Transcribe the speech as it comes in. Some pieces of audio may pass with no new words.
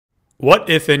What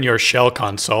if in your shell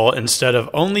console, instead of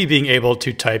only being able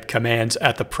to type commands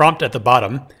at the prompt at the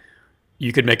bottom,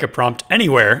 you could make a prompt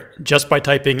anywhere just by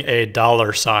typing a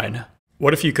 $sign?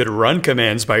 What if you could run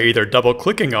commands by either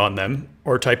double-clicking on them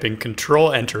or typing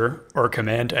Control-Enter or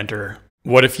Command-Enter?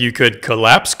 What if you could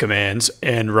collapse commands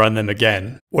and run them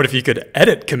again? What if you could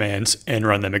edit commands and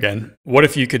run them again? What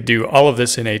if you could do all of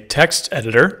this in a text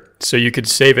editor so you could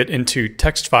save it into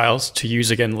text files to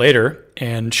use again later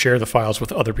and share the files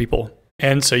with other people?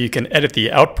 And so you can edit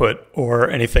the output or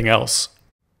anything else.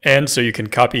 And so you can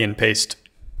copy and paste.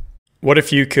 What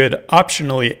if you could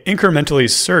optionally incrementally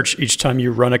search each time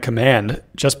you run a command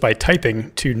just by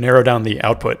typing to narrow down the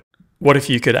output? What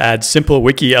if you could add simple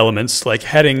wiki elements like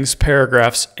headings,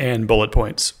 paragraphs, and bullet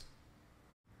points?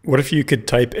 What if you could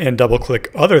type and double-click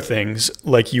other things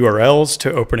like URLs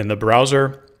to open in the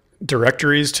browser,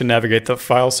 directories to navigate the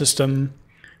file system,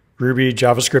 Ruby,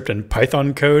 JavaScript, and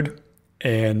Python code,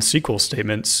 and SQL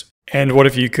statements? And what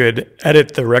if you could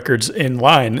edit the records in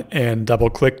line and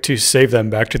double-click to save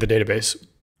them back to the database?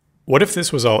 What if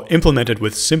this was all implemented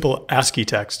with simple ASCII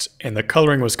text and the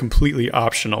coloring was completely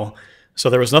optional, so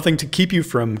there was nothing to keep you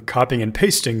from copying and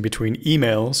pasting between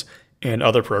emails and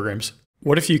other programs?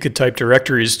 What if you could type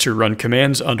directories to run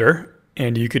commands under,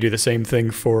 and you could do the same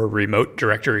thing for remote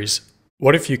directories?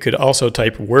 What if you could also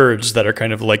type words that are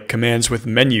kind of like commands with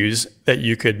menus that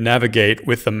you could navigate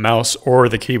with the mouse or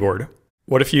the keyboard?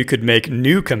 What if you could make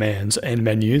new commands and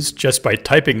menus just by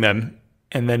typing them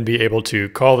and then be able to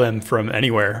call them from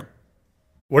anywhere?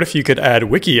 What if you could add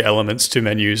wiki elements to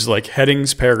menus like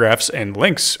headings, paragraphs, and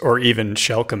links, or even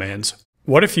shell commands?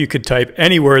 What if you could type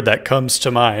any word that comes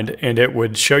to mind and it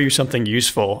would show you something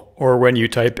useful, or when you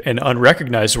type an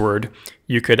unrecognized word,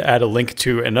 you could add a link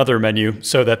to another menu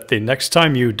so that the next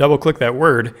time you double-click that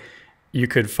word, you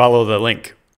could follow the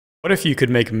link? What if you could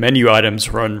make menu items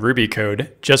run Ruby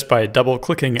code just by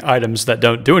double-clicking items that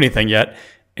don't do anything yet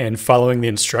and following the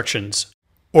instructions?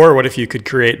 Or what if you could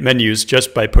create menus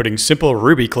just by putting simple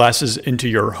Ruby classes into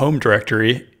your home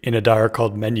directory in a dir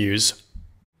called menus?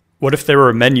 What if there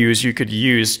were menus you could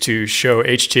use to show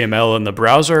HTML in the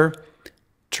browser,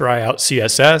 try out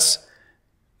CSS,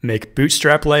 make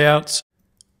Bootstrap layouts,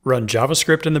 run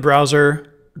JavaScript in the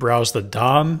browser, browse the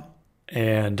DOM,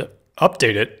 and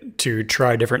update it to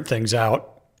try different things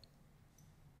out,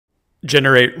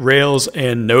 generate Rails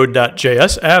and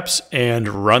Node.js apps and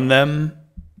run them,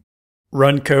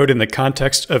 run code in the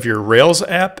context of your Rails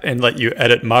app and let you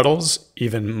edit models,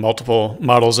 even multiple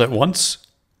models at once,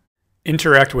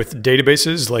 interact with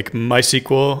databases like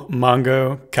MySQL,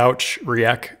 Mongo, Couch,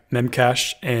 React,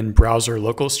 Memcache, and browser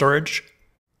local storage,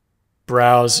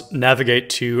 browse, navigate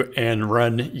to, and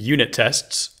run unit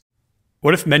tests.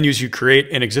 What if menus you create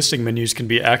in existing menus can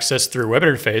be accessed through web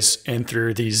interface and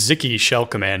through the Xiki shell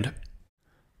command?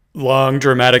 Long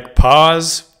dramatic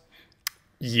pause.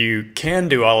 You can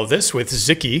do all of this with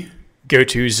Xiki. Go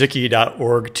to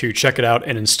xiki.org to check it out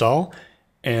and install,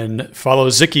 and follow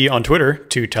Xiki on Twitter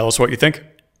to tell us what you think.